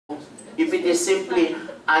If it is simply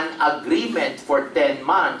an agreement for 10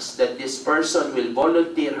 months that this person will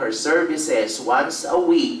volunteer her services once a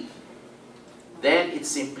week, then it's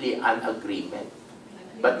simply an agreement.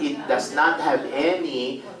 But it does not have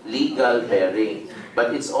any legal bearing.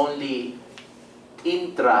 But it's only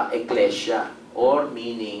intra-ecclesia, or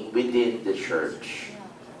meaning within the church.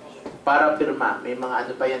 Para pirma, may mga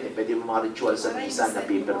ano pa yan eh, pwede mo mga ritual sa misa na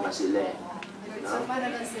pipirma sila eh. No?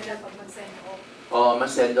 Oh,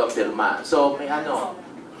 masend off pirma. So may ano,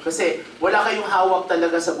 kasi wala kayong hawak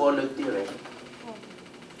talaga sa volunteer eh.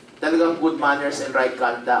 Talagang good manners and right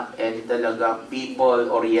conduct and talagang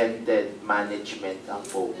people-oriented management ang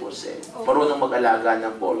focus eh. Marunong mag-alaga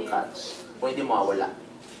ng ball cards. Kung hindi mawawala.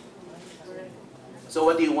 So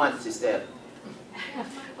what do you want, sister?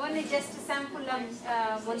 Only just a sample of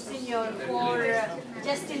Monsignor for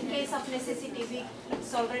just in case of necessity, it's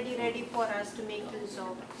already ready for us to make use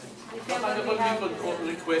of. If ever we have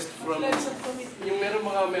request from yung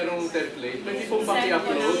merong template, pwede pong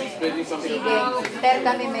paki-upload, pwede paki-upload. Sige, pero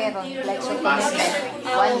kami meron, like so commitment,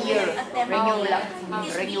 1 year,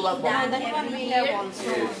 renewable. that one we have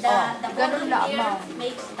also. Ganun lamang.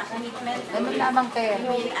 Ganun lamang kayo.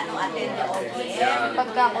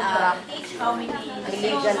 Pagka-contract,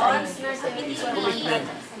 illegal ang commitment.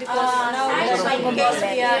 Because now we are by case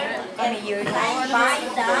we are Kami year na. By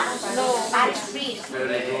the parish priest.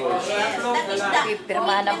 Very good. Yes, that is the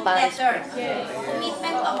Pirma ng commitment parish letter.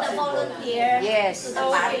 Commitment of the volunteer Yes. to the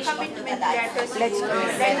parish of the commitment church. letter Let's go.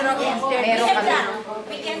 letter of Yes, intent. Meron we have kami. done.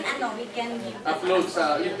 We can Upload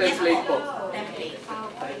sa yung template po. template.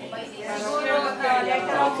 Siguro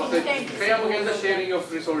letter of intent. Kaya maganda sharing of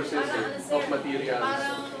resources, of materials.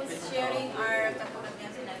 Parang sharing our, katulad nga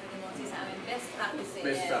sinabi ni Monsi sa amin, best practices.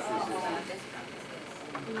 Best practices. Best practices.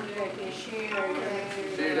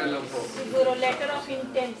 Share na lang po. Siguro letter of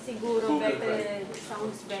intent, siguro better,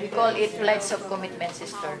 sounds better. We call it pledge of commitment,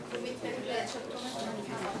 sister.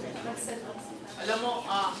 Alam mo,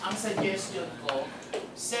 ang suggestion ko,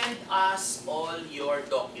 send us all your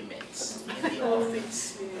documents in the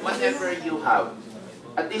office. Whatever you have.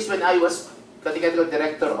 At least when I was techetical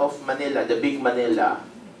director of Manila, the big Manila,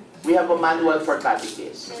 we have a manual for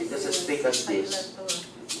catechists. It is as thick as this.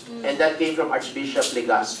 And that came from Archbishop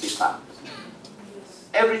Legazpi pa.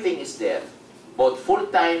 Everything is there. Both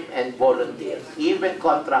full-time and volunteer. Even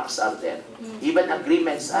contracts are there. Even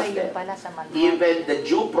agreements are Ayun there. pala sa manual. Even the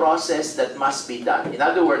due process that must be done. In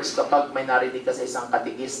other words, kapag may narinig ka sa isang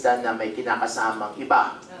katikista na may kinakasamang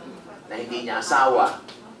iba, na hindi niya asawa,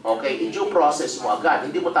 okay, i-due process mo agad,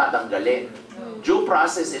 hindi mo tatanggalin. Due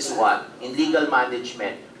process is what? In legal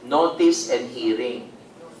management, notice and hearing.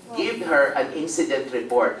 Give her an incident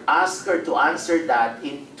report. Ask her to answer that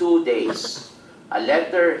in 2 days. A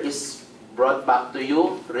letter is brought back to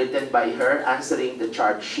you, written by her, answering the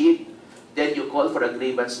charge sheet. Then you call for a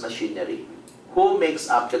grievance machinery. Who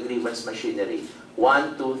makes up the grievance machinery?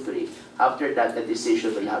 1, 2, 3. After that, the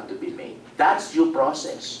decision will have to be made. That's due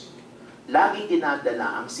process. Lagi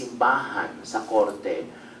dinadala ang simbahan sa korte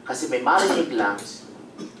kasi may marinig lang,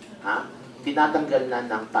 tinatanggal na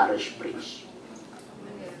ng parish priest.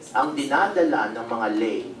 Ang dinadala ng mga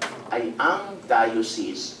lay ay ang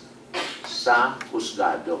diocese sa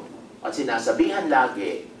husgado. At sinasabihan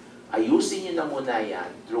lagi, ayusin nyo na muna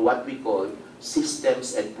yan through what we call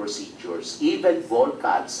systems and procedures. Even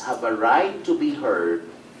volcats have a right to be heard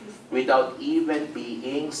without even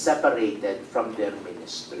being separated from their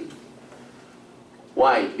ministry.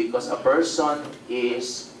 Why? Because a person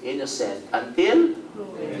is innocent until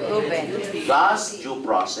Proven. God's due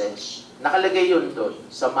process. Nakalagay yun doon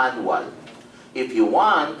sa manual. If you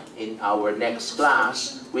want, in our next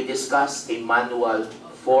class, we discuss a manual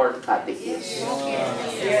for catechists,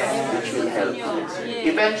 which will help you.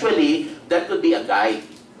 Eventually, that could be a guide.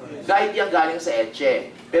 Guide yan galing sa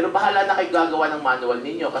etche. Pero bahala na kayo gagawa ng manual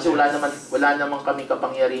ninyo kasi wala naman kami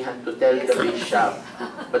kapangyarihan to tell the bishop.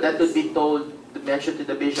 But that would be told, to mention to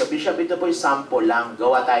the bishop, Bishop, ito po yung sample lang.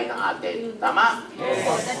 Gawa tayo ng atin. Tama?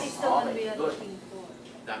 That is the one we are Good. looking for.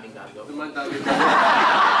 Daming gagawin. Dumandami.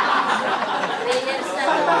 3 years na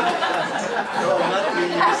to.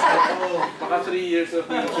 Baka 3 years na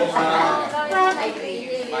po.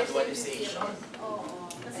 Manualization.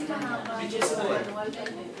 Kasi mahaba. Which is good.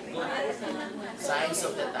 Signs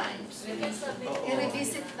of the times.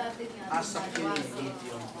 I-revisit natin yan.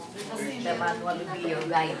 The manual will be your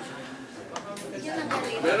guide. Yun ang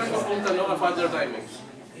galing. Meron pa pong tanong ang father timings.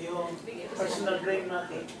 Yung personal dream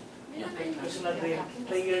natin. Personal dream.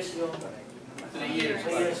 3 years yung 3 years.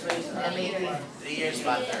 3 years na isa. 3 years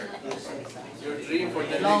matter. Your dream for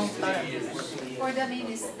the Long next term. 3 years. For the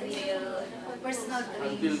ministry, personal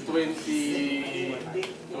Until dreams.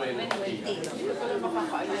 2020.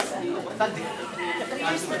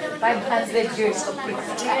 500 years of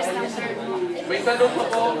May tanong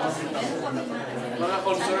ako, mga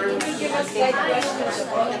concerns.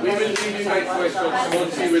 We will give you guide questions.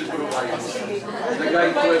 Monsi will provide the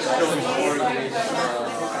guide questions for this.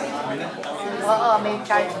 Oo, may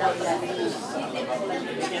chart daw yan.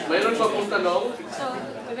 Mayroon ba pong tanong? So,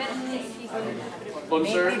 when May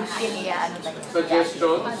Concerns? 15 yan. Ano ba yun?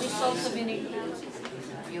 Suggestions? this also we need to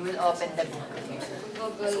You will open the book.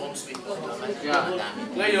 Yeah.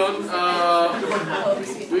 Ngayon,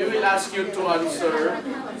 we will ask you to answer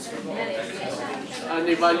an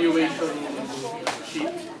evaluation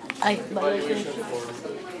sheet. Ay, Evaluation form.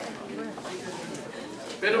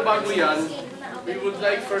 Pero bago yan, we would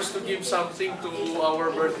like first to give something to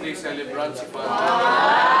our birthday celebrants.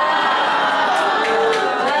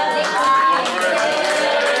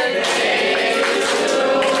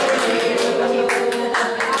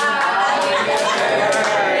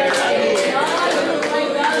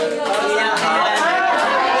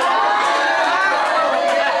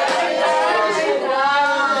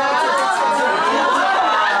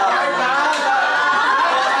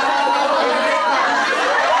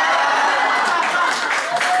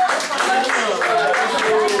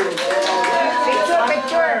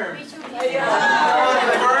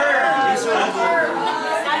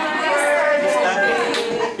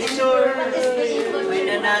 May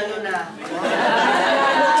nanalo na.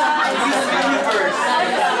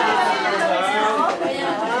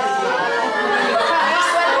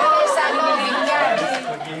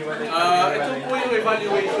 Ito po yung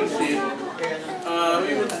evaluation sheet.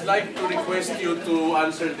 We would like to request you to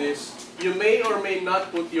answer this. You may or may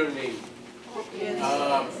not put your name.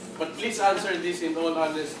 But please answer this in all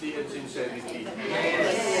honesty and sincerity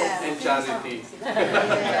and charity.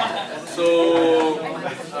 So,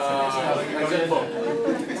 andyan po.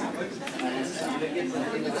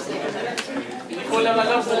 Hindi ko lang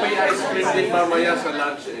alam kung may ice cream din mamaya sa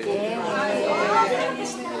lunch eh.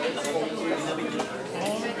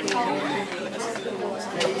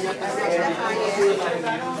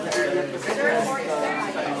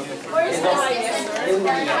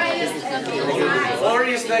 Four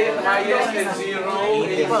is the highest and zero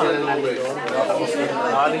is the lowest.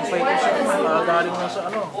 Galing pa yun sa, galing na sa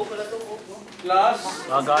ano? Plus,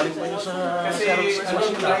 Galing pa yun sa kasi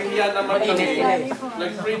nahiya naman kami,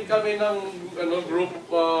 nag-print kami ng group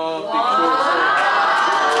pictures.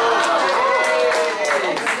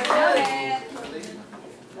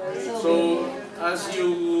 So, as you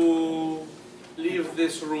leave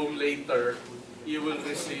this room later, you will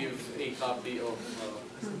receive a copy of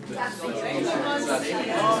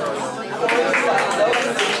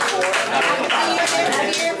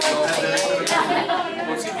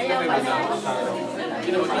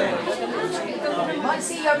Want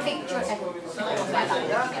see your picture.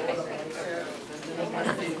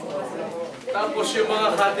 Tapos yung mga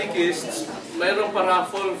catechists, mayroong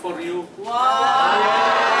pa-raffle for you.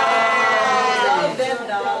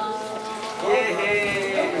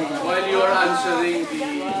 While you are answering the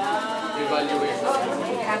evaluation.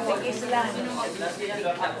 Catechist lang.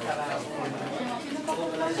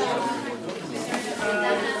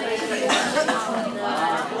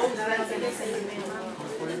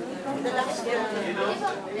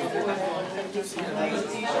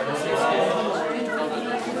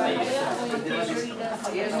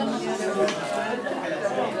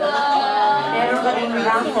 Meron ka rin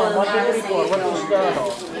raffle. What is the report? What is the ano?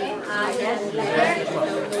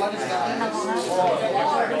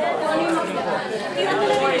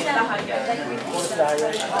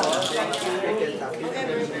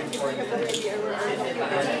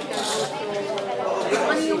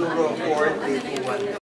 Siguro 4, 3, 2, 1.